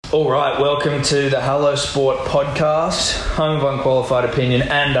All right, welcome to the Hello Sport podcast, home of unqualified opinion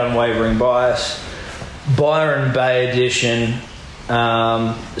and unwavering bias. Byron Bay edition.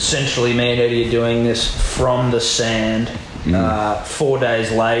 Essentially, me and Eddie are doing this from the sand. 4 days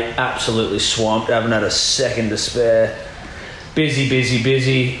late, absolutely swamped. Haven't had a second to spare.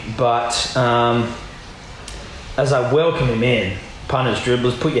 Busy. But as I welcome him in, punters,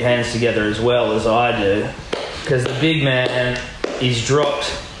 dribblers, put your hands together as well as I do, because the big man is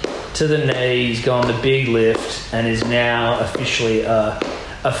dropped to the knee. He's gone the big lift and is now officially a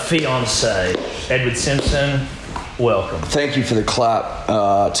fiancé. Edward Simpson, welcome. Thank you for the clap,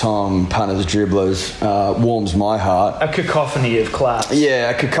 Tom, punters, dribblers. Warms my heart. A cacophony of claps. Yeah,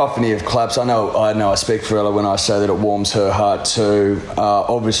 a cacophony of claps. I know I speak for Ella when I say that it warms her heart too.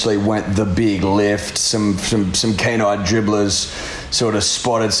 Obviously went the big lift. Some keen-eyed dribblers sort of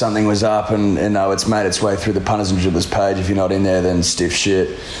spotted something was up and it's made its way through the punters and dribblers page. If you're not in there, then stiff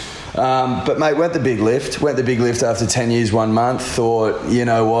shit. But mate, went the big lift after 10 years, 1 month. Thought, you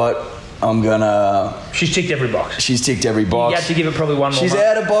know what, She's ticked every box. She's ticked every box. You had to give it probably one more. She's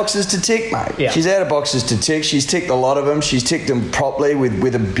out of boxes to tick, mate. Yeah. She's out of boxes to tick. She's ticked a lot of them. She's ticked them properly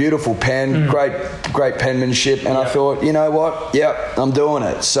with a beautiful pen, great penmanship. And I thought, you know what? Yep, I'm doing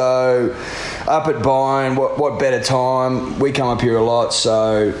it. So up at Byron, what better time? We come up here a lot,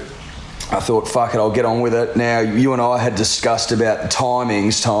 so I thought, fuck it, I'll get on with it. Now, you and I had discussed about the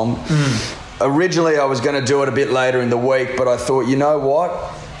timings, Tom. Originally, I was going to do it a bit later in the week, but I thought, you know what?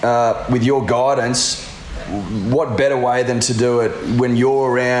 With your guidance, what better way than to do it when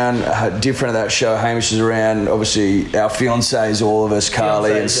you're around, different of that show. Hamish is around, obviously our fiancés, all of us,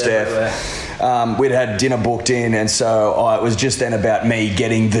 Carly and Steph. We'd had dinner booked in, and so it was just then about me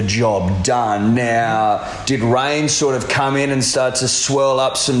getting the job done. Now, did rain sort of come in and start to swirl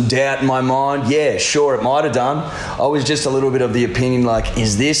up some doubt in my mind? Yeah, sure, it might have done. I was just a little bit of the opinion, like,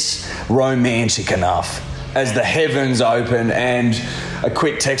 is this romantic enough? As the heavens open, and a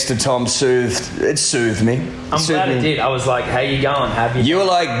quick text to Tom soothed me. I'm glad it did. I was like, how you going? You were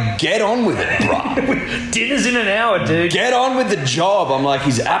like, get on with it, bro. Dinner's in an hour, dude. Get on with the job. I'm like,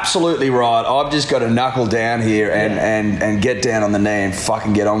 he's absolutely right. I've just got to knuckle down here and get down on the knee and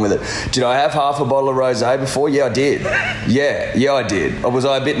fucking get on with it. Did I have half a bottle of rosé before? Yeah, I did. Yeah, I did. Was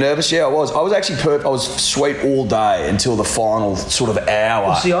I a bit nervous? Yeah, I was. I was actually I was sweet all day until the final sort of hour.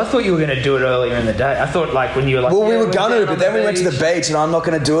 Well, see, I thought you were going to do it earlier in the day. I thought, like, when you were like... Well, we were going to, but then we went to the beach, and I'm not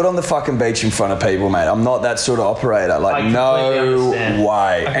going to do it on the fucking beach in front of people, mate. I'm not that sort of operator. Like, no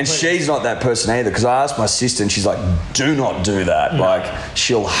way. And she's not that person either, because I asked my sister, and she's like, do not do that. No. Like,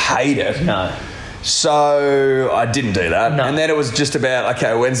 she'll hate it. No. So I didn't do that. No. And then it was just about,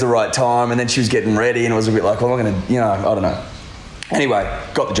 okay, when's the right time? And then she was getting ready, and it was a bit like, well, I'm going to, I don't know. Anyway,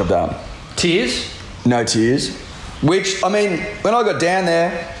 got the job done. Tears? No tears. Which, I mean, when I got down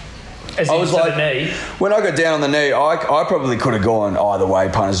there... I was like, when I got down on the knee, I probably could have gone either way,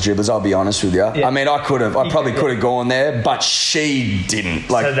 punters, dribblers, I'll be honest with you. Yeah. I mean, I probably could have gone there, but she didn't.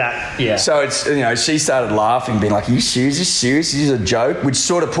 Like, so it's, she started laughing, being like, are you serious? Is this serious? Is this a joke? Which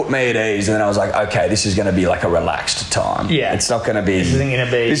sort of put me at ease. And then I was like, okay, this is going to be like a relaxed time. Yeah. It's not going to be...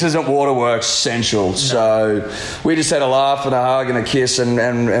 This isn't Waterworks Central. No. So we just had a laugh and a hug and a kiss, and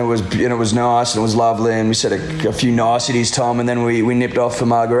it was nice and it was lovely, and we said a few niceties, Tom, and then we nipped off for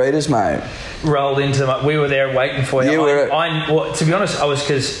margaritas, mate. Rolled into them. We were there waiting for you. Well, to be honest, I was,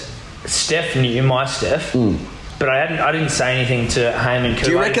 because Steph knew, my Steph, but I didn't say anything to Haim and Koo.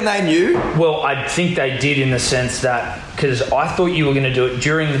 Do you reckon they knew? Well, I think they did, in the sense that, because I thought you were going to do it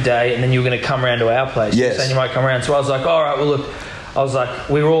during the day and then you were going to come around to our place. Yes. Saying you might come around. So I was like, all right, well, look, I was like,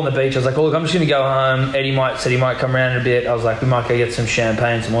 we were all on the beach. I was like, oh, look, I'm just going to go home. Eddie said he might come around in a bit. I was like, we might go get some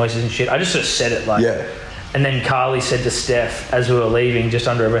champagne, some oysters and shit. I just sort of said it like... Yeah. And then Carly said to Steph, as we were leaving, just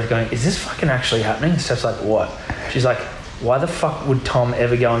under her breath, going, is this fucking actually happening? Steph's like, what? She's like, why the fuck would Tom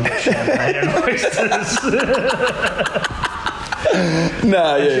ever go and get champagne and oysters?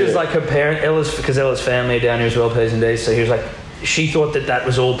 She was like, her parent, because Ella's family are down here as well, P's and D's, so he was like, she thought that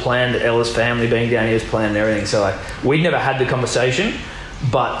was all planned, that Ella's family being down here was planned and everything. So, like, we'd never had the conversation,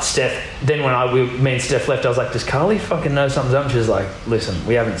 but Steph, then when me and Steph left, I was like, does Carly fucking know something's up? She was like, listen,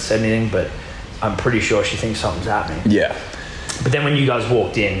 we haven't said anything, but I'm pretty sure she thinks something's happening. Yeah. But then when you guys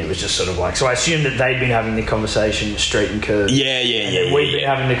walked in, it was just sort of like... So I assumed that they'd been having the conversation, Street and Curve. Yeah. We'd been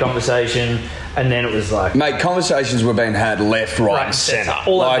having the conversation, and then it was like... Mate, conversations were being had left, right and centre.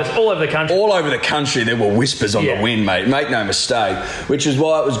 All over the country. All over the country, there were whispers on the wind, mate. Make no mistake. Which is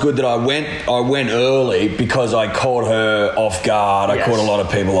why it was good that I went early, because I caught her off guard. I caught a lot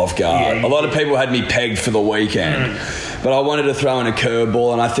of people off guard. A lot of people had me pegged for the weekend. but I wanted to throw in a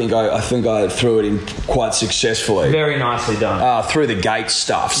curveball, and I think I threw it in quite successfully. Very nicely done. Through the gate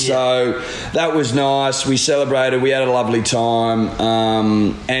stuff. Yeah. So that was nice. We celebrated. We had a lovely time.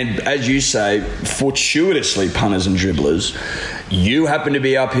 And as you say, fortuitously, punters and dribblers, you happen to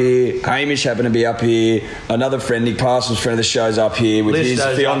be up here. Hamish happened to be up here. Another friend, Nick Parsons, friend of the show's up here with his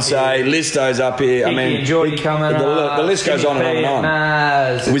fiancée. Listo's up here. Kiki and Geordie coming up. The list goes on and on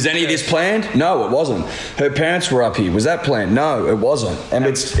and on. Was any of this planned? No, it wasn't. Her parents were up here. Was that planned? No, it wasn't. And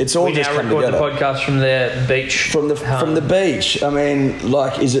it's all just come together. We now record the podcast from the beach. From the beach. I mean,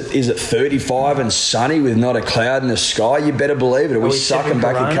 like, is it 35 and sunny with not a cloud in the sky? You better believe it. Are we sucking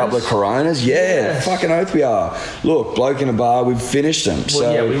back a couple of Coronas? Yeah, fucking oath we are. Look, bloke in a bar, we've finished them.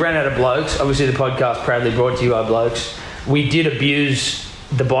 We ran out of blokes. Obviously, the podcast proudly brought to you by blokes. We did abuse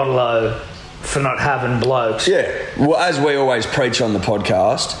the bottle-o for not having blokes. Yeah. Well, as we always preach on the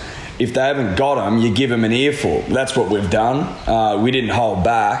podcast, if they haven't got them, you give them an earful. That's what we've done. We didn't hold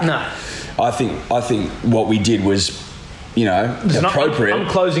back. No. I think what we did was, appropriate. I'm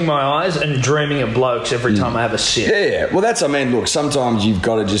closing my eyes and dreaming of blokes every time I have a sip. Yeah. Well, look, sometimes you've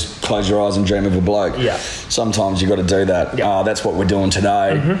got to just close your eyes and dream of a bloke. Yeah. Sometimes you've got to do that. Yeah. That's what we're doing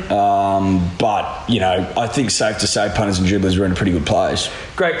today. Mm-hmm. But, I think safe to say punters and dribblers are in a pretty good place.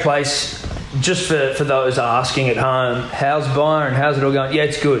 Great place. Just for those asking at home, how's Byron? How's it all going? Yeah,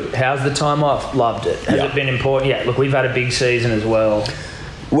 it's good. How's the time off? Loved it. Has it been important? Yeah, look, we've had a big season as well.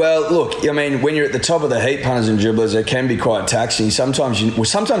 Well, look, I mean, when you're at the top of the heap, punters and dribblers, it can be quite taxing.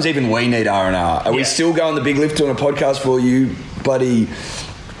 Sometimes even we need R&R. Are we still going the big lift doing a podcast for you, bloody,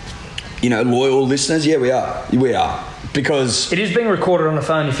 loyal listeners? Yeah, we are. We are. Because it is being recorded on the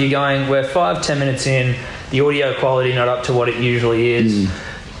phone. If you're going, we're 5-10 minutes in, the audio quality not up to what it usually is.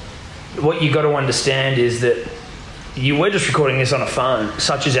 What you got to understand is that we're just recording this on a phone.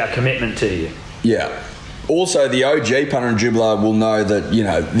 Such is our commitment to you. Yeah. Also, the OG punter and dribbler will know that,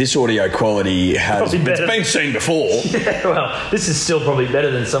 this audio quality it's been seen before. Yeah, well, this is still probably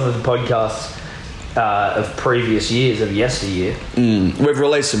better than some of the podcasts of previous years, of yesteryear. We've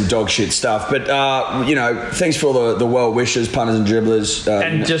released some dog shit stuff, but, thanks for all the well wishes, punters and dribblers.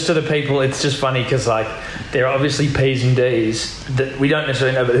 And just to the people, it's just funny because, there are obviously P's and D's that we don't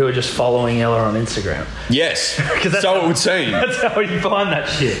necessarily know, but who are just following Ella on Instagram. Yes. So it would seem. That's how you find that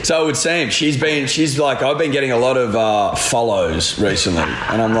shit. So it would seem. I've been getting a lot of follows recently,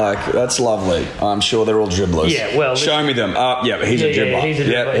 and I'm like, that's lovely. I'm sure they're all dribblers. Yeah, well. Show me them. He's a dribbler.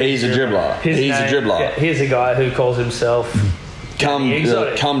 He's a dribbler. He's a dribbler. Yeah, here's a guy who calls himself Cum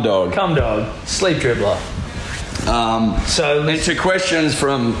Dog. Cum Dog. Sleep dribbler. And to questions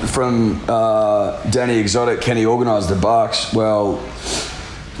from Danny Exotic, can he organise the Bucks? Well,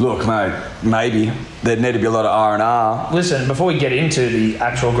 look, mate, maybe there'd need to be a lot of R&R. Listen, before we get into the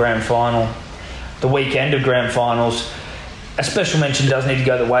actual grand final, the weekend of grand finals, a special mention does need to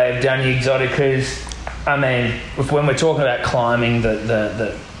go the way of Danny Exotic, who's, when we're talking about climbing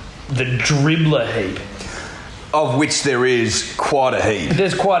the dribbler heap, of which there is quite a heap.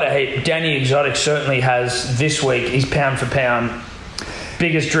 There's quite a heap. Danny Exotic certainly has this week. He's pound for pound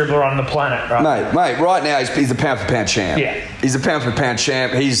biggest dribbler on the planet, right? Mate, right now he's the pound for pound champ. Yeah. He's the pound for pound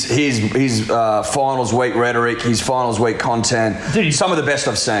champ. His finals week rhetoric, his finals week content, dude, some of the best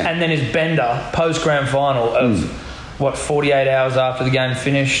I've seen. And then his bender post grand final of 48 hours after the game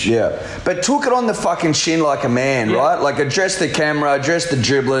finished? Yeah. But took it on the fucking chin like a man, right? Like, addressed the camera, addressed the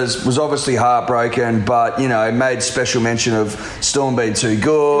dribblers, was obviously heartbroken, but, made special mention of Storm being too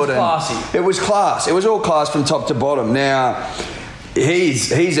good. It was classy. It was class. It was all class from top to bottom. Now,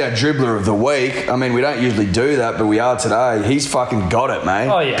 he's our dribbler of the week. We don't usually do that, but we are today. He's fucking got it, mate.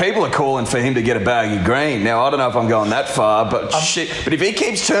 Oh, yeah. People are calling for him to get a baggy green. Now, I don't know if I'm going that far, but shit. But if he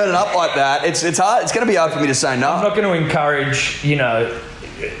keeps turning up like that, it's hard. It's going to be hard for me to say no. I'm not going to encourage,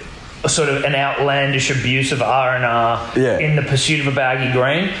 sort of an outlandish abuse of R&R in the pursuit of a baggy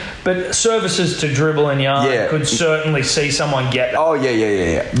green, but services to dribble and yarn could certainly see someone get that. Oh,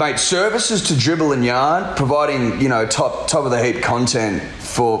 yeah. Mate, services to dribble and yarn, providing, top of the heap content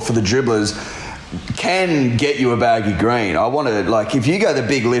for the dribblers, can get you a baggy green. I want to, if you go the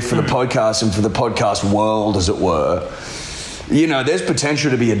big lift for the podcast and for the podcast world, as it were, there's potential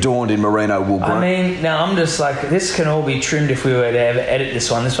to be adorned in merino wool green. Now I'm just like, this can all be trimmed if we were to ever edit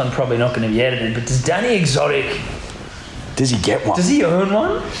this one. This one probably not going to be edited, but does Danny Exotic... Does he get one? Does he earn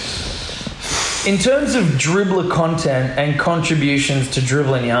one? In terms of dribbler content and contributions to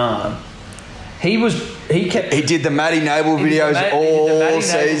dribbling yarn, he did the Matty Nable videos all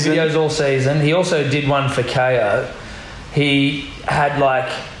season. He also did one for KO. He had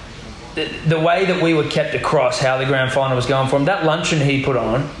the way that we were kept across how the grand final was going for him, that luncheon he put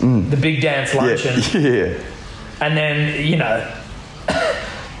on, the big dance luncheon. Yeah. And then, you know,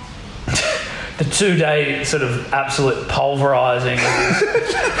 the 2-day sort of absolute pulverising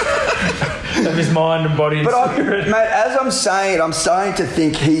of his mind and body and spirit. Mate, as I'm starting to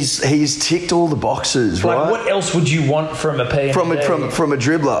think he's ticked all the boxes, right? Like, what else would you want from a P&D? From a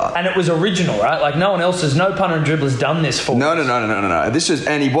dribbler. And it was original, right? Like, no punter and dribbler's done this for No.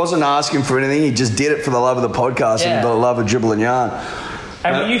 And he wasn't asking for anything. He just did it for the love of the podcast and the love of dribble and yarn.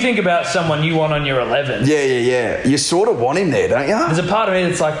 And when you think about someone you want on your 11... Yeah. You sort of want him there, don't you? There's a part of me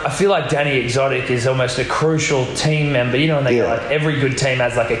that's like, I feel like Danny Exotic is almost a crucial team member. You know, and they go like, every good team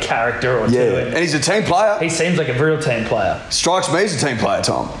has like a character or two. And he's a team player. He seems like a real team player. Strikes me as a team player,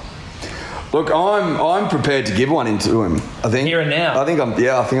 Tom. Look, I'm prepared to give one into him. I think here and now. I think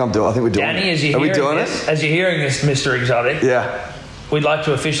we're doing it. Danny, as you're hearing this, Mr. Exotic. Yeah. We'd like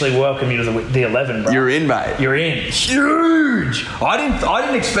to officially welcome you to the 11, bro. You're in, mate. You're in. Huge. I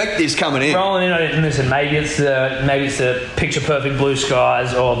didn't expect this coming in. Rolling in, I didn't listen. Maybe it's the picture perfect blue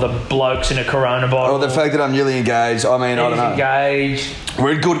skies, or the blokes in a Corona bottle, or the fact that I'm newly engaged. I mean, I don't know. Engaged.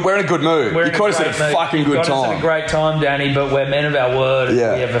 We're in a good mood. You caught us at a fucking good time. Got us at a great time, Danny. But we're men of our word.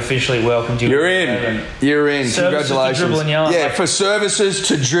 Yeah. We have officially welcomed you. You're in. You're in. Services Congratulations. to dribble and yarn. Yeah, for services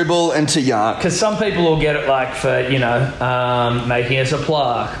to dribble and to yarn. Because some people will get it like for making us a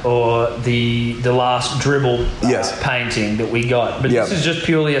plaque, or the last dribble painting that we got. But this is just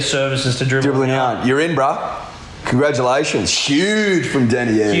purely a services to dribble and yarn. You're in, bruh. Congratulations. Huge from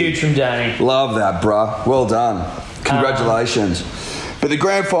Danny. Yeah. Huge from Danny. Love that, bruh. Well done. Congratulations. But the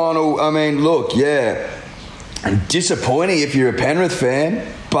grand final, I mean, look, disappointing if you're a Penrith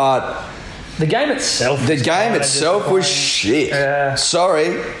fan, but... The game itself was shit. Yeah.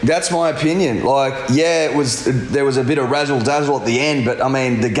 Sorry, that's my opinion. Like, there was a bit of razzle-dazzle at the end, but, I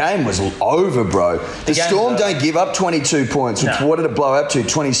mean, the game was over, bro. The Storm don't give up 22 points. No. What did it blow up to,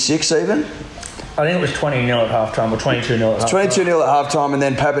 26 even? I think it was 20-0 at half-time, or 22-0 at half-time. 22-0 at half-time, and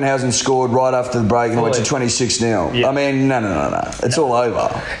then Pappenhausen scored right after the break and went to 26-0. Yeah. I mean, no. It's all over.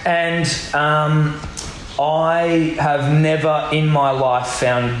 And I have never in my life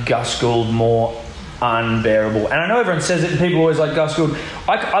found Gus Gould more unbearable. And I know everyone says it, and people always like Gus Gould.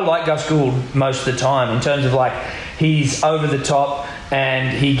 I like Gus Gould most of the time, in terms of like, he's over the top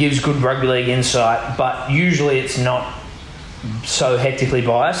and he gives good rugby league insight, but usually it's not so hectically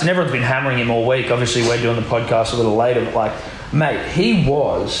biased. And everyone's been hammering him all week. Obviously, we're doing the podcast a little later, but like, mate, he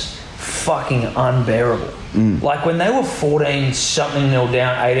was fucking unbearable. Like, when they were 14-something nil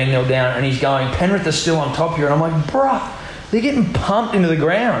down, 18-0 down, and he's going, Penrith are still on top here, and I'm like, bruh, they're getting pumped into the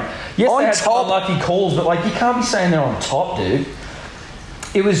ground. Yes, they had some unlucky calls, but like, you can't be saying they're on top, dude.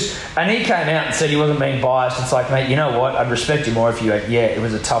 It was, and he came out and said he wasn't being biased. It's like, mate, you know what? I'd respect you more if you went, it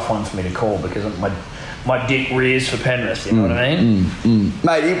was a tough one for me to call because my dick rears for Penrith, you know what I mean?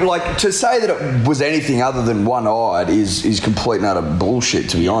 Mate, like, to say that it was anything other than one-eyed is complete and utter bullshit,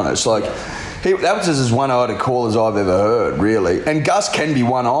 to be honest. Like, that was as one-eyed a call as I've ever heard, really. And Gus can be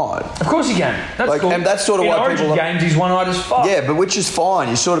one-eyed. Of course he can. That's cool. And that's sort of in why Origin people... games, he's one-eyed as fuck. Yeah, but which is fine.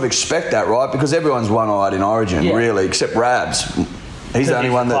 You sort of expect that, right? Because everyone's one-eyed in Origin, really, except Rabs. He's the only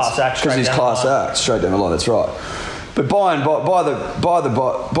one that's... Because he's class act, straight down the line, that's right. But by and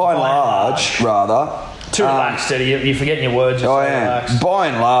large, rather... Too relaxed, Eddie. You're forgetting your words. I am. By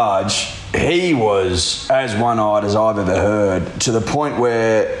and large, he was as one-eyed as I've ever heard, to the point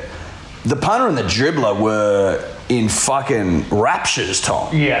where the punter and the dribbler were in fucking raptures,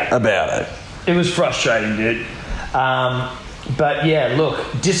 Tom. Yeah. About it. It was frustrating, dude. But yeah, look,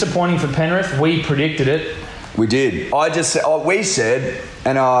 disappointing for Penrith. We predicted it. We did. We said,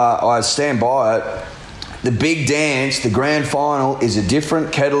 and I stand by it, the big dance, the grand final, is a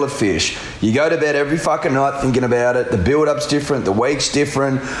different kettle of fish. You go to bed every fucking night thinking about it. The build-up's different. The week's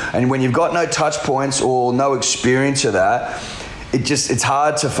different. And when you've got no touch points or no experience of that, it's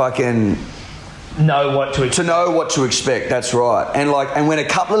hard to fucking... know what to expect. That's right. And when a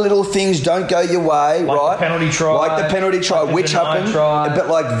couple of little things don't go your way, right? The penalty try, which happened. But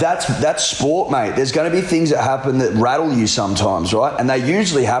like, that's sport, mate. There's going to be things that happen that rattle you sometimes, right? And they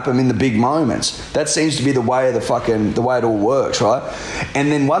usually happen in the big moments. That seems to be the way it all works, right?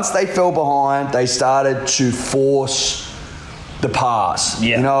 And then once they fell behind, they started to force the pass.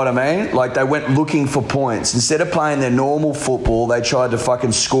 Yeah. You know what I mean? Like, they went looking for points. Instead of playing their normal football, they tried to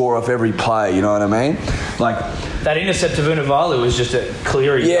fucking score off every play. You know what I mean? Like, That intercept to Vunivalu was just a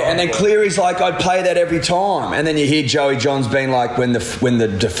Cleary. Yeah, and then Cleary's like, I'd play that every time. And then you hear Joey Johns being like, when the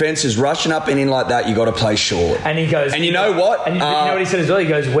defence is rushing up and in like that, you got to play short. And he goes, and you know what? And you know what he said as well? He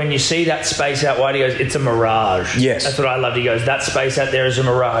goes, when you see that space out wide, he goes, it's a mirage. Yes. That's what I loved. He goes, that space out there is a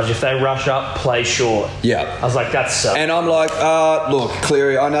mirage. If they rush up, play short. Yeah. I was like, that's so. And I'm like, look,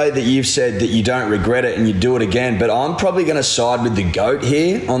 Cleary, I know that you've said that you don't regret it and you do it again, but I'm probably going to side with the GOAT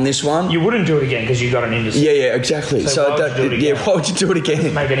here on this one. You wouldn't do it again because you got an intercept. Yeah, exactly. So why would you do it again? Why would you do it again?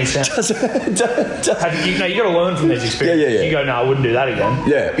 Doesn't make any sense. You got to learn from these experiences. Yeah. You go, no, I wouldn't do that again.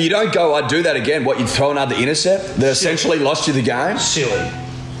 Yeah, but you don't go, I'd do that again. What, you'd throw another intercept that essentially lost you the game? Silly.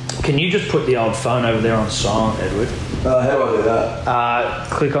 Can you just put the old phone over there on silent, Edward? How do I do that?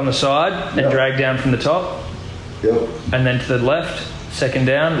 Click on the side and drag down from the top. Yep. And then to the left, second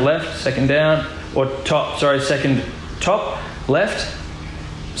down, left, second down, or top, second top, left,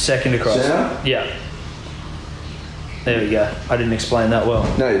 second across. Center? Yeah. There we go. I didn't explain that well.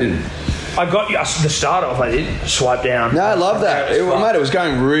 No, you didn't. I got you. The start off, I did. Swipe down. No, I love that. Mate, it was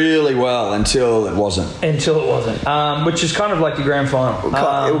going really well until it wasn't. Until it wasn't. Which is kind of like the grand final. It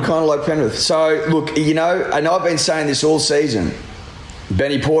was kind of like Penrith. So, look, you know, and I've been saying this all season.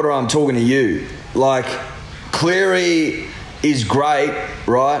 Benny Porter, I'm talking to you. Like, Cleary is great,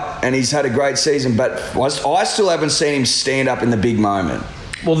 right? And he's had a great season, but I still haven't seen him stand up in the big moment.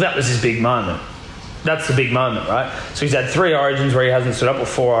 Well, that was his big moment. That's the big moment, right? So he's had 3 Origins where he hasn't stood up, or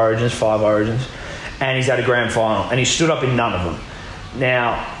 4 Origins, 5 Origins, and he's had a grand final, and he stood up in none of them.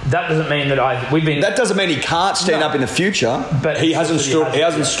 Now, that doesn't mean that That doesn't mean he can't stand up in the future, but he hasn't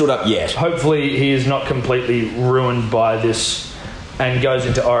stood up yet. Hopefully, he is not completely ruined by this and goes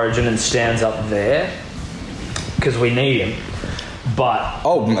into Origin and stands up there, because we need him. But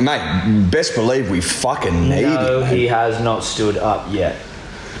oh, mate, best believe we fucking need him. No, he has not stood up yet.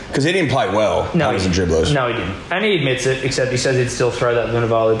 Because he didn't play well. No, he was in dribblers. No, he didn't. And he admits it, except he says he'd still throw that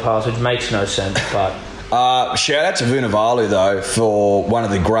Vunivalu pass, which makes no sense, but... shout out to Vunivalu, though, for one of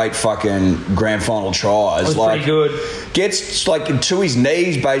the great fucking grand final tries. It was pretty good. Gets, like, to his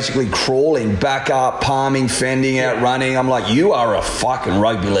knees, basically crawling, back up, palming, fending out, running. I'm like, you are a fucking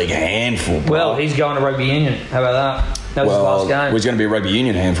rugby league handful, bro. Well, he's going to rugby union. How about that? That was his last game. He's going to be a rugby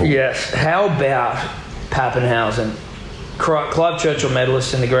union handful. Yes. How about Pappenhausen? Clive Churchill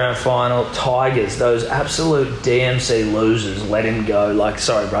medalist in the grand final. Tigers, those absolute DMC losers, let him go. Like,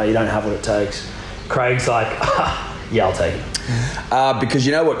 sorry, bro, you don't have what it takes. Craig's like, yeah, I'll take it. Because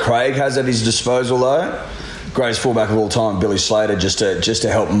you know what Craig has at his disposal, though? Greatest fullback of all time, Billy Slater, just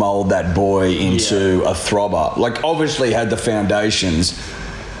to help mould that boy into a throbber. Like, obviously had the foundations,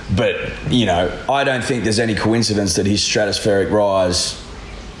 but, you know, I don't think there's any coincidence that his stratospheric rise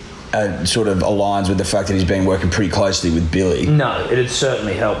sort of aligns with the fact that he's been working pretty closely with Billy. No, it'd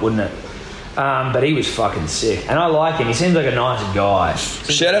certainly help, wouldn't it? But he was fucking sick. And I like him. He seems like a nice guy.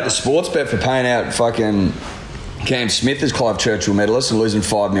 Shout out to Sportsbet for paying out fucking Cam Smith as Clive Churchill medalist and losing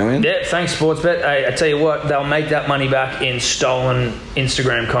 $5 million. Yeah, thanks, Sportsbet. I tell you what, they'll make that money back in stolen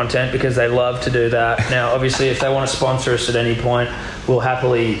Instagram content because they love to do that. Now, obviously, if they want to sponsor us at any point, we'll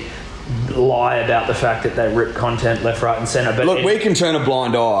happily lie about the fact that they rip content left, right and centre. But look, we can turn a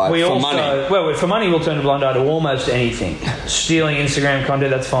blind eye for money. Well, for money, we'll turn a blind eye to almost anything. Stealing Instagram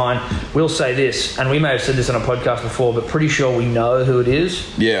content, that's fine. We'll say this, and we may have said this on a podcast before, but pretty sure we know who it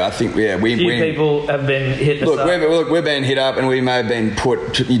is. Yeah, I think, yeah. People have been hitting us up. We're being hit up, and we may have been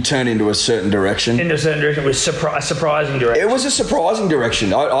turned into a certain direction. Into a certain direction. It was a surprising direction. It was a surprising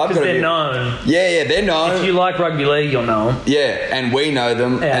direction. Because they're known. Yeah, they're known. If you like rugby league, you'll know them. Yeah, and we know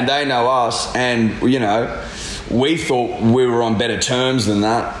them, and they know us, and, you know, we thought we were on better terms than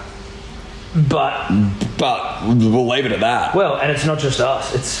that. But we'll leave it at that. Well, and it's not just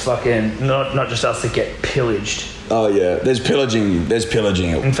us. It's fucking not just us that get pillaged. Oh, yeah. There's pillaging.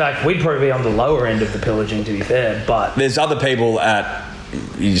 In fact, we'd probably be on the lower end of the pillaging, to be fair, but... There's other people at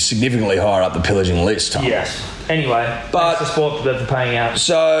significantly higher up the pillaging list, Tom. Yes. Anyway, thanks to Sportsbet for paying out.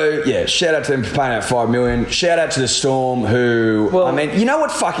 So, yeah, shout out to them for paying out $5 million. Shout out to the Storm who... Well, I mean, you know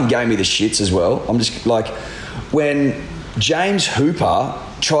what fucking gave me the shits as well? I'm just, like, when James Hooper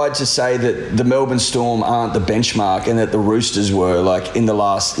tried to say that the Melbourne Storm aren't the benchmark and that the Roosters were, like, in the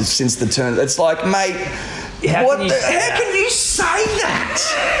last... Since the turn... It's like, mate... How can you say that?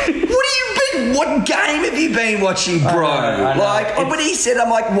 What do you mean? What game have you been watching, bro? I know. But he said,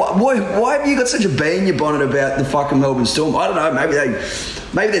 I'm like, why have you got such a bee in your bonnet about the fucking Melbourne Storm? I don't know.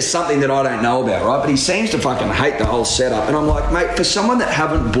 Maybe there's something that I don't know about, right? But he seems to fucking hate the whole setup. And I'm like, mate, for someone that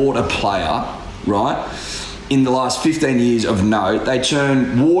haven't bought a player, right? in the last 15 years of note. They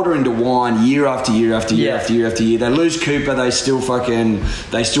turn water into wine year after year after year after year after year. They lose Cooper, they still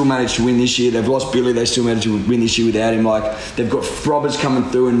managed to win this year. They've lost Billy, they still managed to win this year without him. Like, they've got Roberts coming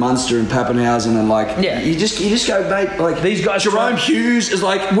through in Munster and Pappenhausen, and like, you just go, mate. Like, these guys. Jerome Hughes is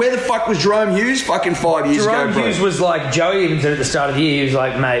like, where the fuck was Jerome Hughes? Fucking 5 years ago, bro. Jerome Hughes was like, Joey even said at the start of the year, he was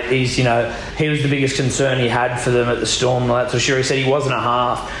like, mate, he's, you know, he was the biggest concern he had for them at the Storm. That's for sure. He said he wasn't a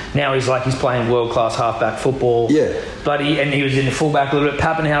half. Now he's like, he's playing world class halfback football. Yeah. But he was in the fullback a little bit.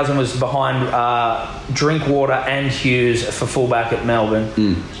 Pappenhausen was behind Drinkwater and Hughes for fullback at Melbourne.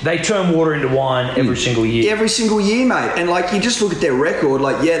 They turn water into wine every single year. Every single year, mate. And like, you just look at their record.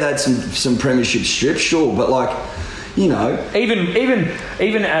 Like, yeah, they had some premiership strips, sure, but like, you know,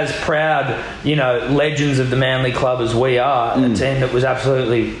 even as proud, you know, legends of the Manly club as we are, a team that was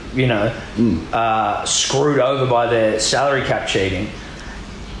absolutely, you know, screwed over by their salary cap cheating,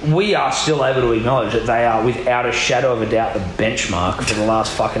 we are still able to acknowledge that they are, without a shadow of a doubt, the benchmark for the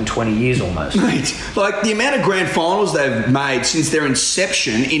last fucking 20 years almost. Mate, like, the amount of grand finals they've made since their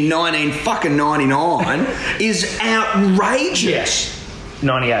inception in 1999 is outrageous. Yes,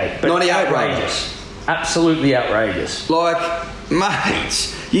 98. But 98, outrageous. Absolutely outrageous. Like,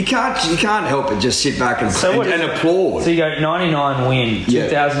 mate, you can't help but just sit back and applaud. So you go 99 win,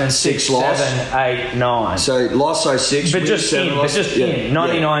 2006 loss, 7, 8, 9. So loss 06, but win, just 7 in, loss. but just in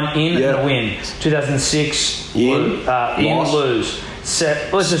 99 in and a win. 2006 in lose.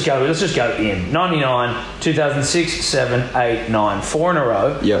 Let's just go in 99, 2006 7, 8, 9, 4 in a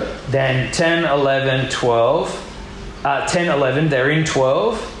row. Yep. Then 10, 11, 12. 10, 11. They're in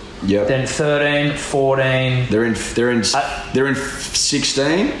 12. Yep. Then 13, 14. They're in 16,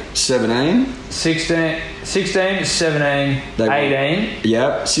 17. 16, 17, 18.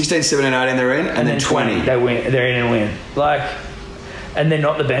 Yep. 16, 17, 18 they're in. And then 20. They win. They're in and win. Like, and they're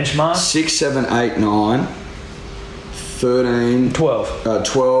not the benchmark. 6, 7, 8, 9. 13. 12.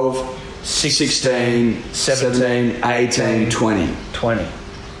 12. 16, 17, 18, 20. 20.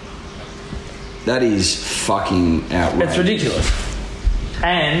 That is fucking outrageous. It's ridiculous.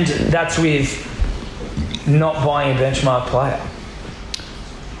 And that's with not buying a benchmark player.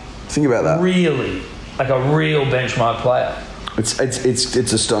 Think about that. Really, like a real benchmark player. It's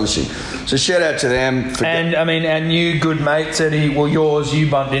astonishing. So shout out to them. And I mean, our new good mate said you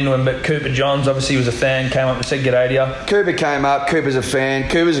bumped into him, but Cooper Johns obviously was a fan, came up and said g'day to you. Cooper came up. Cooper's a fan.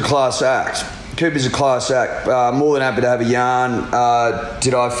 Cooper's a class act. More than happy to have a yarn.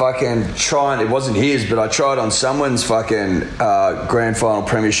 Did I fucking try and... It wasn't his, but I tried on someone's fucking grand final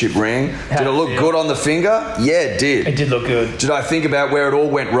premiership ring. Did it look good on the finger? Yeah, it did. It did look good. Did I think about where it all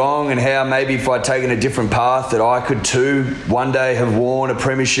went wrong and how maybe if I'd taken a different path that I could too one day have worn a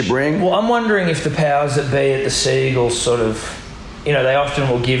premiership ring? Well, I'm wondering if the powers that be at the Seagulls sort of... You know, they often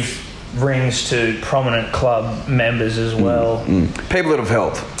will give rings to prominent club members as well. People that have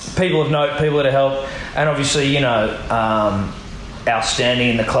helped. People of note, people that have helped, and obviously, you know, our standing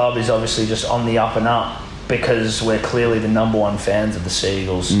in the club is obviously just on the up and up because we're clearly the number one fans of the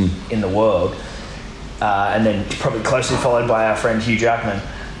Seagulls in the world, and then probably closely followed by our friend Hugh Jackman.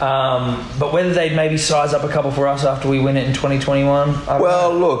 But whether they'd maybe size up a couple for us after we win it in 2021, I don't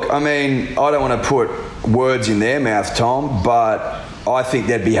know. Look, I mean, I don't want to put words in their mouth, Tom, but I think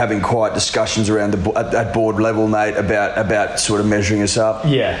they'd be having quiet discussions around at board level, mate, about sort of measuring us up.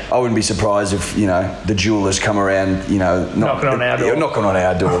 Yeah. I wouldn't be surprised if, you know, the jewellers come around, you know... Knocking on our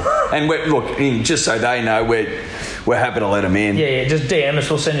door. And just so they know, we're happy to let them in. Yeah, just DM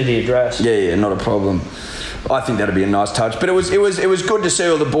us, we'll send you the address. Yeah, not a problem. I think that'd be a nice touch. But it was good to see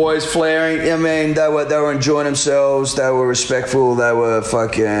all the boys flaring. I mean, they were enjoying themselves. They were respectful. They were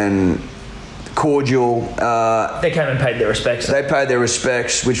fucking cordial. They came and paid their respects. They paid their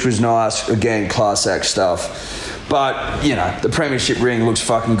respects, which was nice. Again, class act stuff. But, you know, the premiership ring looks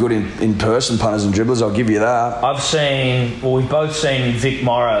fucking good in person, punters and dribblers. I'll give you that. We've both seen Vic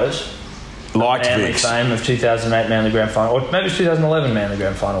Morrow's. Liked Manly Vic's. fame of 2008 Manly Grand Final. Or maybe it's 2011 Manly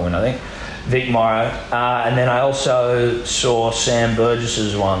Grand Final win, I think. Vic Morrow. And then I also saw Sam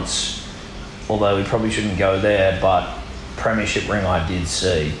Burgess's once, although we probably shouldn't go there, but premiership ring I did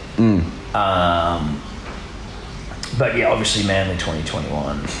see. But yeah, obviously Manly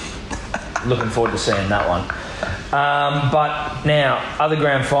 2021. Looking forward to seeing that one. But now, other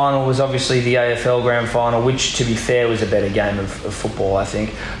grand final was obviously the AFL grand final, which, to be fair, was a better game of football, I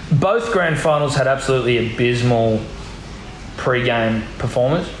think. Both grand finals had absolutely abysmal pre-game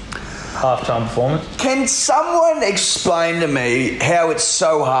performance, halftime performance. Can someone explain to me how it's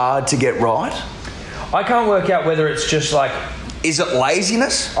so hard to get right? I can't work out whether it's just like Is it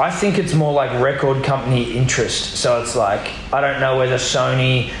laziness? I think it's more like record company interest. So it's like, I don't know whether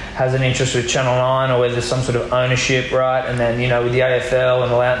Sony has an interest with Channel 9 or whether there's some sort of ownership, right? And then, with the AFL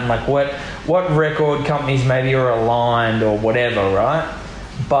and all that, and like what record companies maybe are aligned or whatever, right?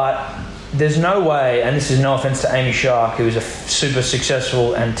 But there's no way, and this is no offense to Amy Shark, who is a super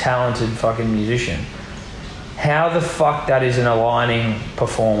successful and talented fucking musician, how the fuck that is an aligning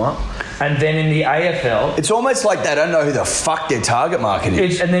performer. And then in the AFL... It's almost like they don't know who the fuck their target market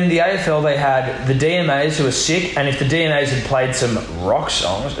is. And then in the AFL, they had the DMAs who were sick, and if the DMAs had played some rock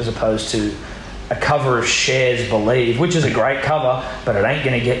songs as opposed to a cover of Cher's Believe, which is a great cover, but it ain't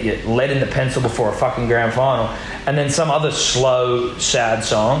going to get you lead in the pencil before a fucking grand final, and then some other slow, sad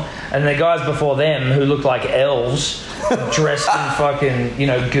song, and the guys before them who looked like elves, dressed in fucking,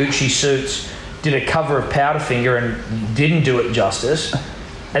 Gucci suits, did a cover of Powderfinger and didn't do it justice.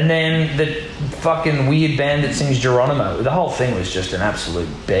 And then the fucking weird band that sings Geronimo. The whole thing was just an absolute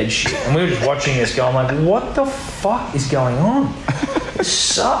bed shit. And we were just watching this going like, what the fuck is going on? This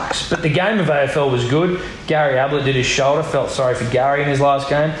sucks. But the game of AFL was good. Gary Ablett did his shoulder. Felt sorry for Gary in his last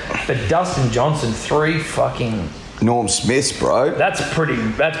game. But Dustin Johnson, 3 fucking... Norm Smiths, bro.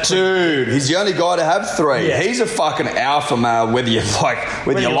 Dude, he's the only guy to have 3. Yeah. He's a fucking alpha male, whether you like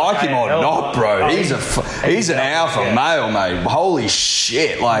him or not, bro. He's an alpha male, mate. Holy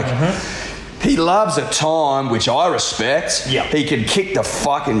shit! Like. He loves a time, which I respect. Yeah. He can kick the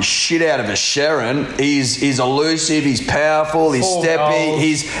fucking shit out of a Sharon. He's elusive. He's powerful. He's steppy.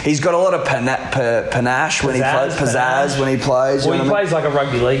 He's got a lot of panache when he plays. Pizzazz when he plays. Well, he plays like a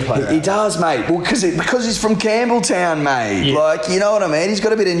rugby league player. He does, mate. Well, because he's from Campbelltown, mate. Yeah. Like, you know what I mean? He's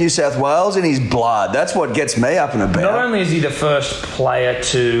got a bit of New South Wales in his blood. That's what gets me up and about. Not only is he the first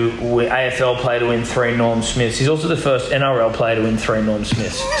AFL player to win 3 Norm Smiths, he's also the first NRL player to win 3 Norm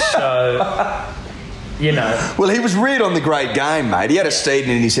Smiths. So... Well, he was reared on the great game, mate. He had a Steeden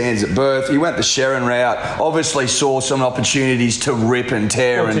in his hands at birth. He went the Sharon route. Obviously saw some opportunities to rip and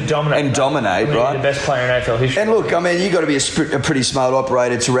tear and dominate, right? The best player in AFL history. And look, I mean, you've got to be a pretty smart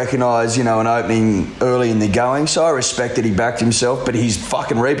operator to recognise, an opening early in the going. So I respect that he backed himself, but he's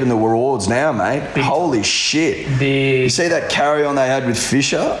fucking reaping the rewards now, mate. Holy shit. You see that carry-on they had with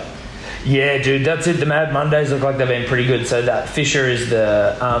Fisher? Yeah, dude, that's it. The Mad Mondays look like they've been pretty good. So that Fisher is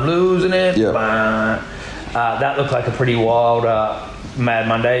the I'm losing it. Yep. That looked like a pretty wild Mad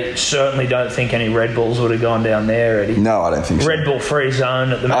Monday. Certainly don't think any Red Bulls would have gone down there, Eddie. No, I don't think so. Red Bull free zone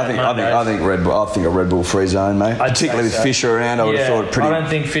at the Mad Mondays. I think a Red Bull free zone, mate. Particularly with Fisher around, I would have thought pretty... I don't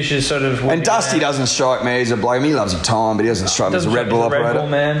think Fisher's sort of... And Dusty doesn't strike me as a bloke. I mean, he loves a time, but he doesn't strike me as a Red Bull operator. Red Bull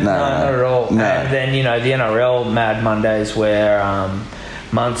man? No, not at all. No. And then, the NRL Mad Mondays where...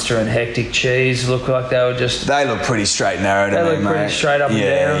 Munster and Hectic Cheese look like they were just... They look pretty straight and narrow to me, mate. They look pretty straight up and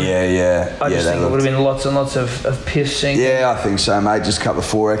down. Yeah. I just think it would have been lots and lots of pissing. Yeah, I think so, mate. Just a couple of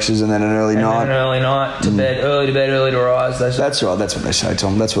 4Xs and then an early night. And then an early night to bed, early to bed, early to rise. That's right. That's what they say,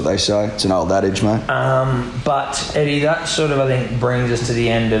 Tom. That's what they say. It's an old adage, mate. But, Eddie, that sort of, I think, brings us to the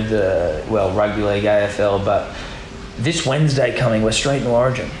end of the, Rugby League AFL, but... This Wednesday coming, we're straight into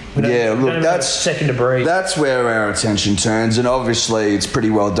Origin. That's second to breathe. That's where our attention turns, and obviously it's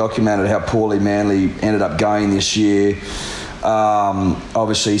pretty well documented how poorly Manly ended up going this year.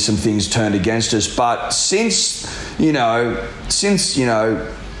 Obviously, some things turned against us, but since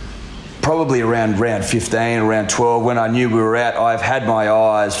probably around round 15, around 12, when I knew we were out, I've had my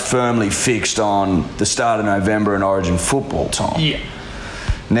eyes firmly fixed on the start of November and Origin football time. Yeah.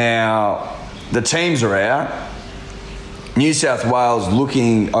 Now the teams are out. New South Wales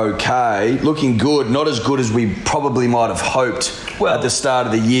looking okay, looking good, not as good as we probably might have hoped at the start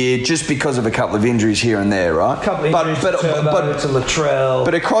of the year, just because of a couple of injuries here and there, right? A couple of injuries to Latrell.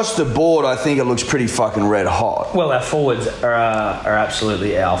 But across the board, I think it looks pretty fucking red hot. Well, our forwards are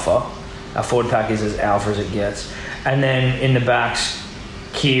absolutely alpha. Our forward pack is as alpha as it gets. And then in the backs,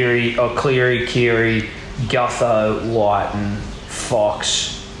 Cleary, Gutho, Lighton,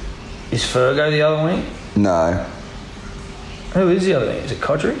 Fox. Is Fergo the other wing? No. Who is the other thing? Is it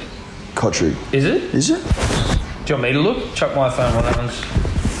Kodrick? Kodrick. Is it? Is it? Do you want me to look? Chuck my phone on that one.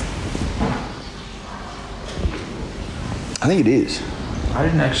 I think it is. I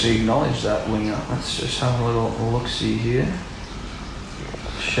didn't actually acknowledge that winger. Let's just have a little look-see here.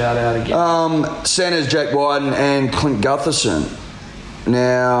 Shout out again. Centres Jack Wyden and Clint Gutherson.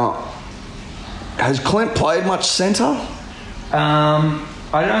 Now, has Clint played much centre? I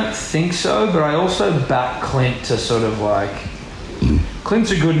don't think so, but I also back Clint to sort of like...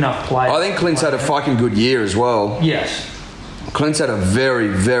 Clint's a good enough player. I think Clint's had a fucking good year as well. Yes. Clint's had a very,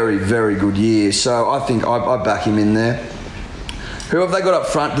 very, very good year, so I think I back him in there. Who have they got up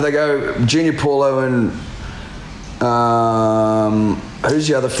front? Do they go Junior Paulo and Who's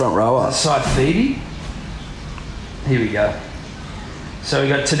the other front rower? Saifidi. Here we go. So we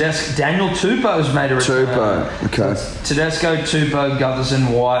got Tedesco. Daniel Tupou's made a return. Tupou, okay. Tedesco, Tupou, Gutherson,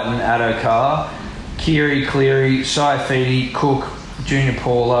 White, and Addo-Carr. Kiri, Cleary, Saifidi, Cook, Junior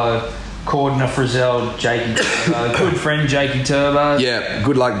Paulo, Cordner, Frizzell, Jakey Turbo. Good friend, Jakey Turbo. Yeah,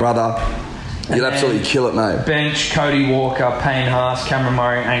 good luck, brother. You'll absolutely kill it, mate. Bench, Cody Walker, Payne Haas, Cameron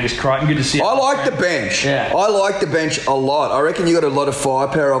Murray, Angus Crichton. Good to see you. I like the bench. Yeah. I like the bench a lot. I reckon you got a lot of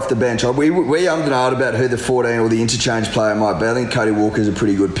firepower off the bench. We ummed and ahed about who the 14 or the interchange player might be. I think Cody Walker's a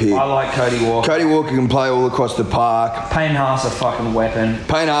pretty good pick. I like Cody Walker. Cody Walker can play all across the park. Payne Haas a fucking weapon.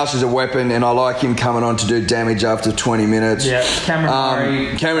 Payne Haas is a weapon, and I like him coming on to do damage after 20 minutes. Yeah,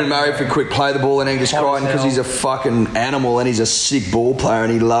 Cameron Murray for quick play the ball, and Angus Crichton because he's a fucking animal and he's a sick ball player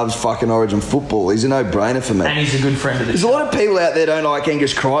and he loves fucking Origin football. He's a no-brainer for me. And he's a good friend of the There's a lot of people out there don't like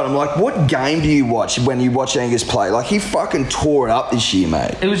Angus Crichton. I'm like, what game do you watch when you watch Angus play? Like, he fucking tore it up this year,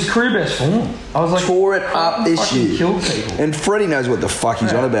 mate. It was career best form. I was like, tore it up this year. Killed people. And Freddie knows what the fuck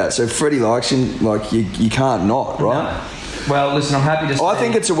he's on about. So Freddie likes him. Like, you can't not, right? No. Well, listen, I'm happy to say I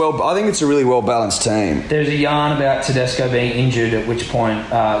think it's a really well balanced team. There's a yarn about Tedesco being injured, at which point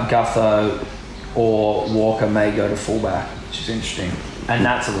Gutho or Walker may go to fullback, which is interesting. And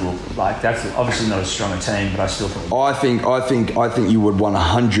that's a little that's obviously not as strong a team, but I still think. I think you would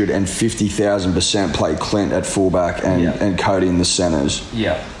 150,000% play Clint at fullback and Cody in the centres.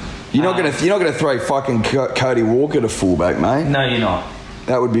 Yeah. You're not gonna throw fucking Cody Walker to fullback, mate. No, you're not.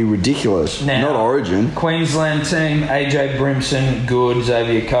 That would be ridiculous. Now, not Origin. Queensland team: AJ Brimson, Good,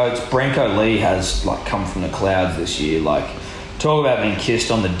 Xavier Coates, Brenko Lee has come from the clouds this year. Talk about being kissed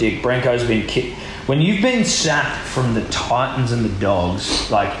on the dick. Brenko's been kicked. When you've been sacked from the Titans and the Dogs,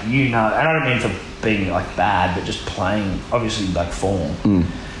 and I don't mean for being bad, but just playing obviously form.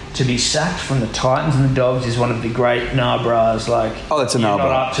 To be sacked from the Titans and the Dogs is one of the great Narbras. That's a you're Narbra.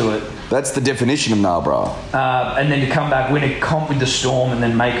 Not up to it. That's the definition of Narbra. And then to come back, win a comp with the Storm, and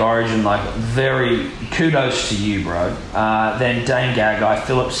then make Origin, very kudos to you, bro. Then Dane Gagai,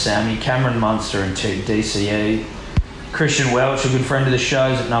 Philip Sammy, Cameron Munster, and DCE. Christian Welch, a good friend of the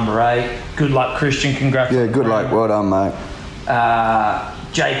show's at number 8. Good luck, Christian. Congrats. Yeah, good luck. Well done, mate.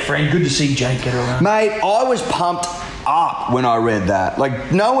 Jake Friend. Good to see Jake get around. Mate, I was pumped up when I read that.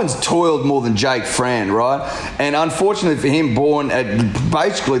 No one's toiled more than Jake Friend, right? And unfortunately for him, born at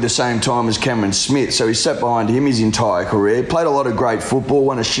basically the same time as Cameron Smith, so he sat behind him his entire career. He played a lot of great football,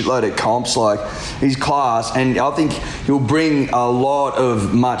 won a shitload of comps, he's class, and I think he'll bring a lot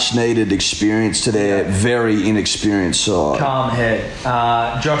of much needed experience to their very inexperienced side. Calm head.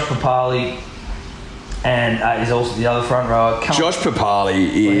 Josh Papali and is also the other front rower. Josh Papali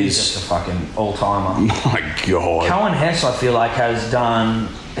he's just a fucking all-timer. My God. Cohen Hess, I feel has done...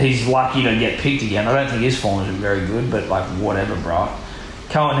 He's lucky to get picked again. I don't think his form is very good, but whatever, bro.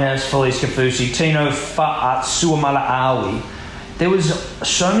 Cohen Hess, Felice Kafusi, Tino Fa'asuamala-Awi. There was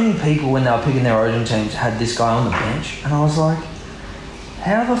so many people when they were picking their Origin teams had this guy on the bench, and I was like,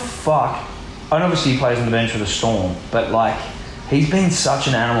 how the fuck... And obviously he plays on the bench for the Storm, but he's been such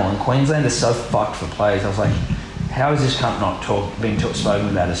an animal, and Queensland is so fucked for players. I was like, how is this cunt not being spoken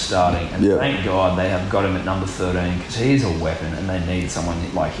about as starting? And thank God they have got him at number 13, because he is a weapon and they need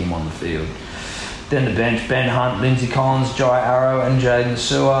someone like him on the field. Then the bench: Ben Hunt, Lindsay Collins, Jai Arrow, and Jaden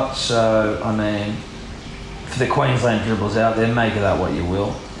Sewer. So, for the Queensland dribblers out there, make of that what you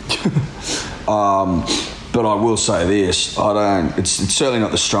will. But I will say this: It's certainly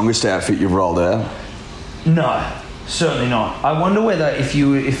not the strongest outfit you've rolled out. No. Certainly not. I wonder whether if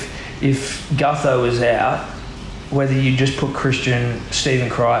Gutho was out, whether you just put Stephen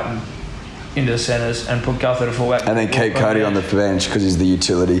Crichton into the centres and put Gutho to fullback. And then keep Cody on the bench because he's the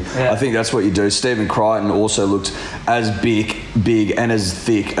utility. Yeah. I think that's what you do. Stephen Crichton also looked as big and as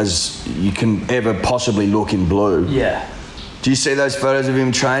thick as you can ever possibly look in blue. Yeah. Do you see those photos of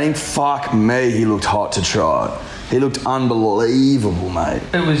him training? Fuck me, he looked hot to try it. He looked unbelievable, mate.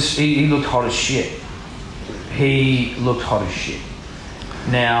 He looked hot as shit. He looked hot as shit.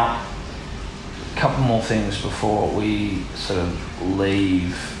 Now, a couple more things before we sort of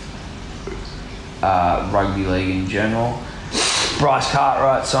leave rugby league in general. Bryce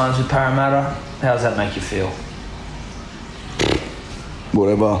Cartwright signs with Parramatta. How does that make you feel?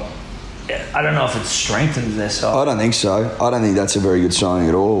 Whatever. I don't know if it strengthens their side. I don't think so. I don't think that's a very good signing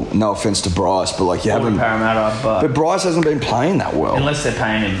at all. No offence to Bryce, but you haven't... Parramatta, but Bryce hasn't been playing that well. Unless they're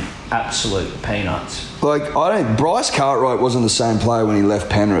paying him absolute peanuts. Bryce Cartwright wasn't the same player when he left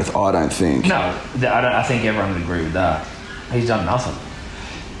Penrith, I don't think. No, I think everyone would agree with that. He's done nothing.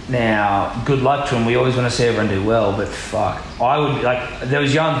 Now, good luck to him. We always want to see everyone do well, but fuck. I would, like, there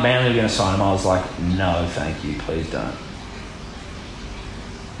was young Manly were going to sign him. I was like, no, thank you. Please don't.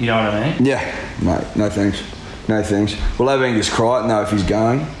 You know what I mean? Yeah. No thanks. No thanks. We'll have Angus Crichton, though, if he's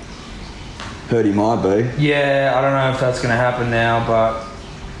going. Heard he might be. Yeah, I don't know if that's going to happen now, but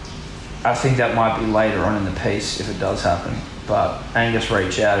I think that might be later on in the piece if it does happen. But Angus,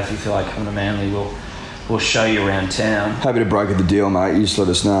 reach out if you feel like coming to Manly. We'll show you around town. Happy to broker the deal, mate. You just let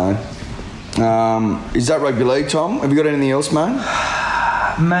us know. Is that rugby league, Tom? Have you got anything else, mate?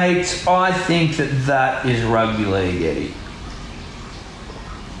 Mate, I think that is rugby league, Eddie.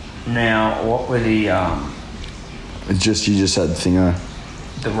 Now, what were the... It's just, you just had the thingo.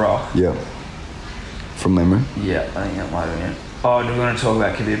 The Rock? Yeah. From memory. Yeah, I think that might have been it. Oh, do we want to talk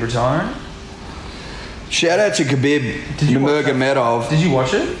about Khabib retiring? Shout out to Khabib Nurmagomedov. Did you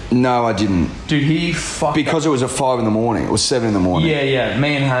watch it? No, I didn't. Dude, he fucked because up. it was at 5 a.m. It was 7 a.m. Yeah.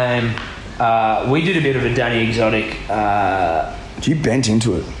 Me and Haim, we did a bit of a Danny Exotic. You bent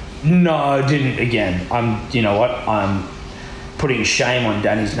into it. No, I didn't. Again, you know what? I'm putting shame on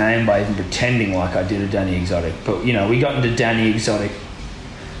Danny's name by even pretending like I did a Danny Exotic. But, you know, we got into Danny Exotic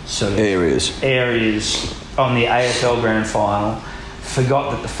sort of areas on the AFL Grand Final.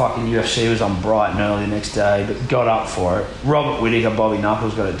 Forgot that the fucking UFC was on bright and early the next day, but got up for it. Robert Whittaker, Bobby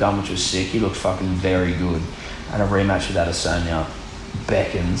Knuckles got it done, which was sick. He looked fucking very good. And a rematch with Adesanya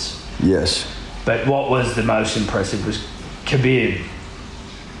beckons. Yes. But what was the most impressive was Khabib,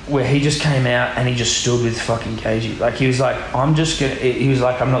 where he just came out and he just stood with fucking KG. Like, he was like, I'm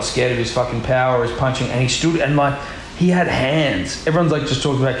not scared of his fucking power or his punching. And he stood and, like, he had hands. Everyone's like just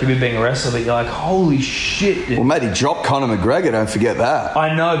talking about Khabib being a wrestler, but you're like, holy shit, dude. Well, mate, he dropped Conor McGregor, don't forget that.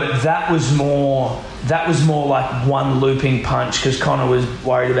 I know, but that was more like one looping punch, because Conor was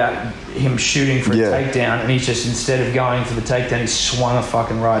worried about him shooting for a takedown, and he's just, instead of going for the takedown, he swung a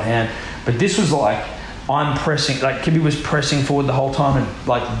fucking right hand. But this was like, I'm pressing, like Khabib was pressing forward the whole time and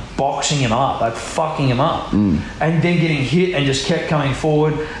like boxing him up, like fucking him up. And then getting hit and just kept coming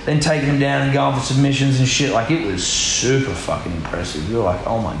forward, then taking him down and going for submissions and shit. Like, it was super fucking impressive. You were like,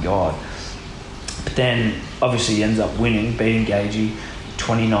 oh my God. But then obviously he ends up winning, beating Gaethje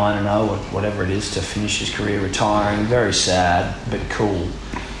 29-0 or whatever it is to finish his career, retiring. Very sad, but cool.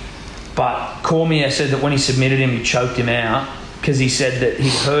 But Cormier said that when he submitted him, he choked him out, because he said that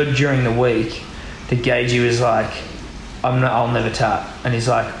he'd heard during the week that Gaethje was like, I'll never tap. And he's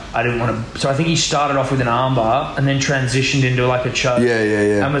like, I didn't want to... So I think he started off with an armbar and then transitioned into like a choke.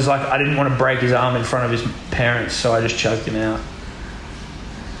 Yeah. And was like, I didn't want to break his arm in front of his parents, so I just choked him out.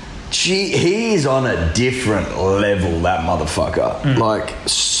 Gee, he is on a different level, that motherfucker. Like,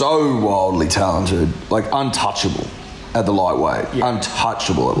 so wildly talented. Like, untouchable at the lightweight. Yeah.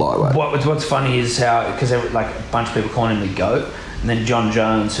 Untouchable at lightweight. What's funny is how... Because like a bunch of people calling him the GOAT. And then John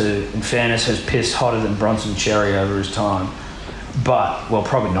Jones, who, in fairness, has pissed hotter than Bronson Cherry over his time. But, well,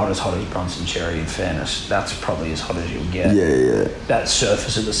 probably not as hot as Bronson Cherry, in fairness. That's probably as hot as you'll get. Yeah. That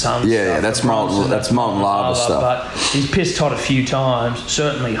surface of the sun. Yeah, that's molten lava stuff. But he's pissed hot a few times,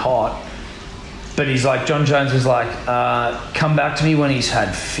 certainly hot. But he's like, John Jones is like, come back to me when he's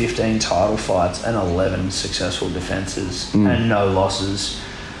had 15 title fights and 11 successful defences and no losses.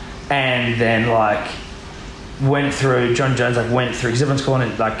 And then, like... John Jones went through, because everyone's calling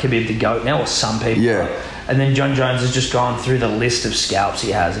it like Khabib the GOAT now, or some people. Yeah. And then John Jones has just gone through the list of scalps he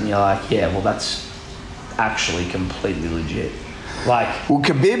has, and you're like, yeah, well, that's actually completely legit. Like, well,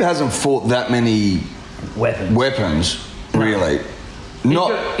 Khabib hasn't fought that many weapons, really.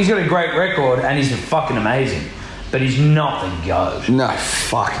 He's got a great record, and he's fucking amazing. But he's not the GOAT. No,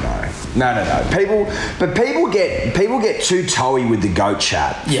 fuck no. No. People get too toey with the GOAT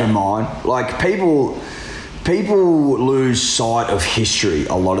chat for mine. Like, people lose sight of history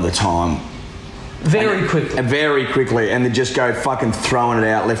a lot of the time. Very quickly. And they just go fucking throwing it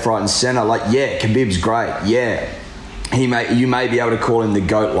out left, right and centre. Like, yeah, Khabib's great. Yeah. You may be able to call him the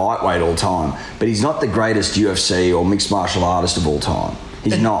GOAT lightweight all time, but he's not the greatest UFC or mixed martial artist of all time.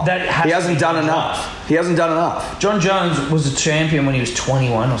 He's not. He hasn't done enough. John Jones was a champion when he was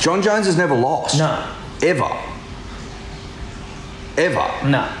 21. John Jones has never lost. No. Ever.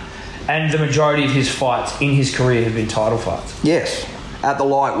 No. And the majority of his fights in his career have been title fights. Yes. At the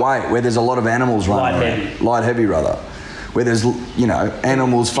lightweight, where there's a lot of animals running around. Light heavy, rather. Where there's,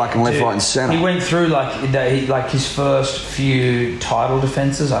 animals fucking left, right and centre. He went through, his first few title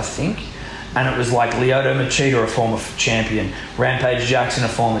defences, I think. And it was like Lyoto Machida, a former champion. Rampage Jackson, a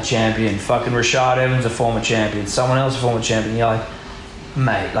former champion. Fucking Rashad Evans, a former champion. Someone else, a former champion. You're like,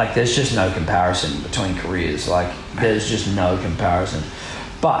 mate, like, there's just no comparison between careers. Like, there's just no comparison.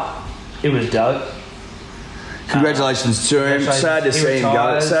 But... it was dope. Congratulations to him. Congratulations. Sad to He see him go.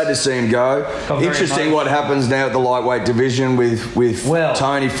 retires. Sad to see him go. Got very Interesting what happens now at the lightweight division with Well,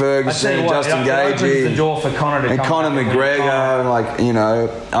 Tony I tell Ferguson you and what, Justin it opens the Gaethje door for Conor to and come Conor back and win McGregor. Conor. And like, you know,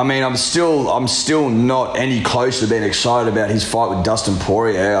 I mean, I'm still not any close to being excited about his fight with Dustin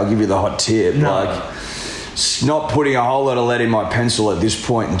Poirier. I'll give you the hot tip. No. Like, it's not putting a whole lot of lead in my pencil at this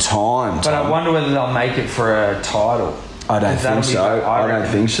point in time. But I wonder whether they'll make it for a title. I don't think so. I don't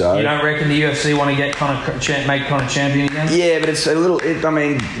think so. You don't reckon the UFC want to get make Conor champion again? Yeah, but it's a little. I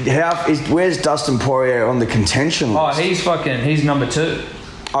mean, where's Dustin Poirier on the contention Oh, list? he's number 2.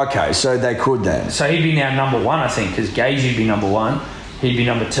 Okay, so they could then. So he'd be now number 1, I think, because Gaethje'd be number 1. He'd be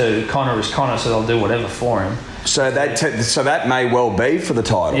number 2. Conor is Conor, so they'll do whatever for him. So that may well be for the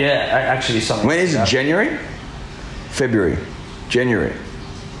title. Yeah, actually something. When is it? January? February? January?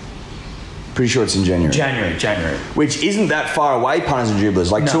 Pretty sure it's in January. January. Which isn't that far away, punters and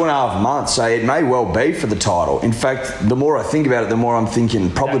dribblers. Like 2.5 months. So it may well be for the title. In fact, the more I think about it, the more I'm thinking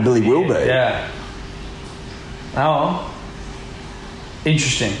probably will be. Yeah. Oh.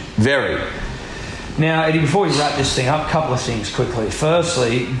 Interesting. Very. Now, Eddie, before we wrap this thing up, a couple of things quickly.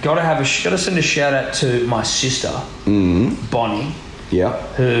 Firstly, got to send a shout out to my sister, Bonnie, Yeah.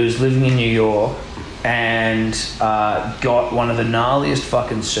 who's living in New York and got one of the gnarliest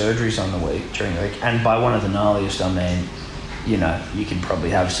fucking surgeries during the week. And by one of the gnarliest, I mean, you know, you can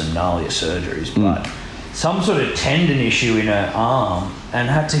probably have some gnarlier surgeries, but some sort of tendon issue in her arm, and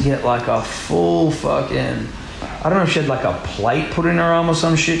had to get like a full fucking, I don't know if she had like a plate put in her arm or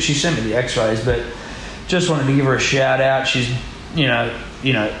some shit. She sent me the x-rays, but just wanted to give her a shout out. She's, you know,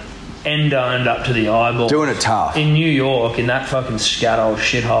 end-owned up to the eyeball. Doing it tough. In New York, in that fucking scat old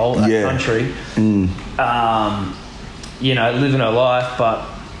shithole, that country. You know, living her life, but...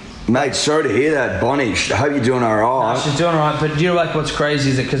 Mate, sorry to hear that, Bonnie. I hope you're doing all right. She's doing all right, but you know, like, what's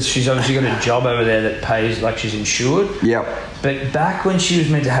crazy is that because she's obviously got a job over there that pays, like, she's insured. Yep. But back when she was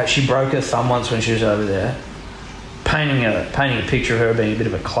meant to have... She broke her thumb once when she was over there. Painting a picture of her being a bit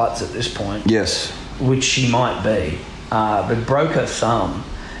of a klutz at this point. Yes. Which she might be. But broke her thumb.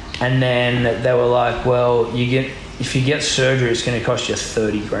 And then they were like, well, if you get surgery, it's going to cost you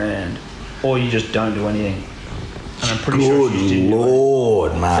 $30,000, or you just don't do anything. And I'm pretty sure she didn't. Good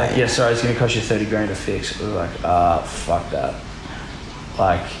Lord, mate. Like, yeah, sorry, it's going to cost you $30,000 to fix. It was like, fuck that.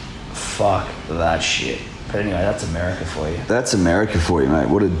 Like, fuck that shit. But anyway, that's America for you. That's America for you, mate.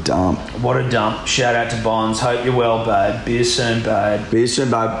 What a dump. What a dump. Shout out to Bonds. Hope you're well, babe. Be you soon, babe. Be you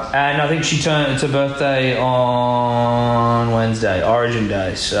soon, babe. And I think it's her birthday on Wednesday, Origin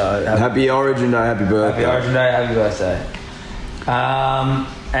Day. So happy Origin Day, happy birthday. Happy Origin Day, happy birthday.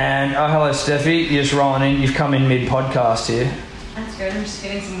 And hello, Steffi. You're just rolling in. You've come in mid-podcast here. That's good. I'm just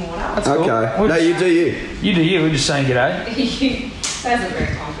getting some water. That's cool. Okay. No, you do you. You do you. We're just saying g'day. You guys are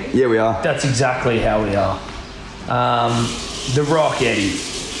very comfy. Yeah, we are. That's exactly how we are. The Rock, Eddie.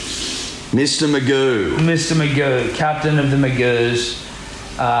 Mr. Magoo. Mr. Magoo, captain of the Magoos.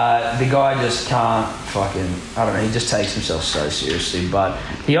 The guy just can't fucking... I don't know, he just takes himself so seriously. But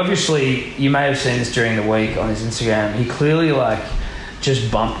he obviously... You may have seen this during the week on his Instagram. He clearly, like,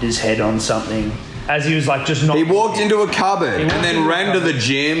 just bumped his head on something as he was, like, just not... He walked into a cupboard and then ran to the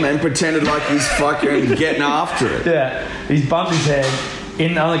gym and pretended like he's fucking getting after it. Yeah, he's bumped his head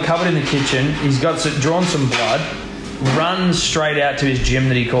on the cupboard in the kitchen. He's drawn some blood, run straight out to his gym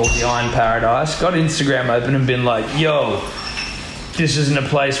that he calls the Iron Paradise, got Instagram open and been like, yo, this isn't a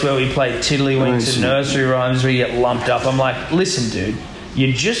place where we play tiddlywinks and nursery rhymes where you get lumped up. I'm like, listen, dude,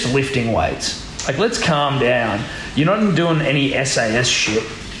 you're just lifting weights. Like, let's calm down. You're not doing any SAS shit.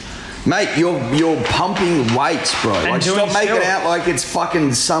 Mate, you're pumping weights, bro. Like, stop making it out like it's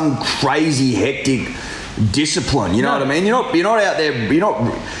fucking some crazy hectic discipline. You know what I mean? You're not out there. You're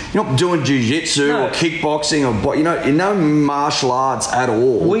not doing jiu-jitsu or kickboxing or you're no martial arts at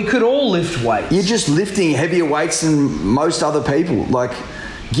all. We could all lift weights. You're just lifting heavier weights than most other people. Like,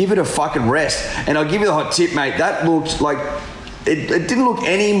 give it a fucking rest. And I'll give you the hot tip, mate. That looked like it didn't look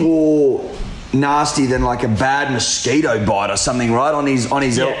any more nasty than like a bad mosquito bite or something, right? On his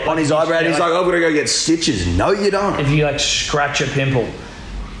eyebrow. He's like, I've got to go get stitches. No, you don't. If you like scratch a pimple.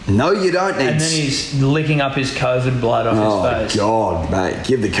 No, you don't. And then he's licking up his COVID blood off his face. Oh, God, mate.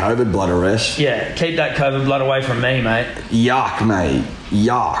 Give the COVID blood a rest. Yeah, keep that COVID blood away from me, mate. Yuck, mate.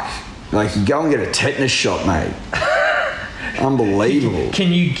 Yuck. Like, you go and get a tetanus shot, mate. Unbelievable.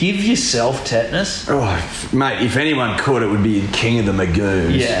 Can you give yourself tetanus? Oh, mate, if anyone could, it would be King of the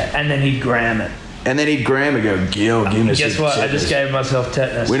Magoos. Yeah, and then he'd gram it. And then he'd gram and go, Gil, give me some Guess what? tetanus. I just gave myself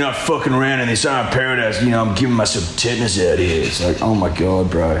tetanus. We're not fucking around in this Iron Paradise. You know, I'm giving myself tetanus out here. It's like, oh my God,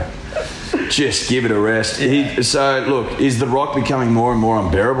 bro. Just give it a rest. So, look, is The Rock becoming more and more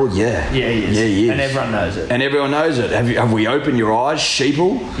unbearable? Yeah. Yeah, he is. Yeah, he is. And everyone knows it. And everyone knows it. Have we opened your eyes,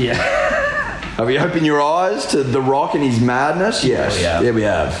 sheeple? Yeah. Have we opened your eyes to The Rock and his madness? Yes. Yeah, we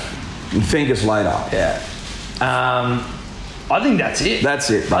have. And thank us later. Yeah. I think that's it. That's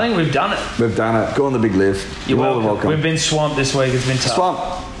it. I think we've done it. We've done it. Go on the big lift. You're all welcome. We've been swamped this week. It's been tough. Swamp.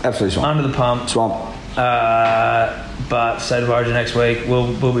 Absolutely swamp. Under the pump. Swamp. But State of Origin next week.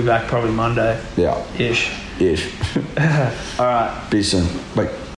 We'll be back probably Monday. Yeah. Ish. Ish. All right. Be soon. Bye.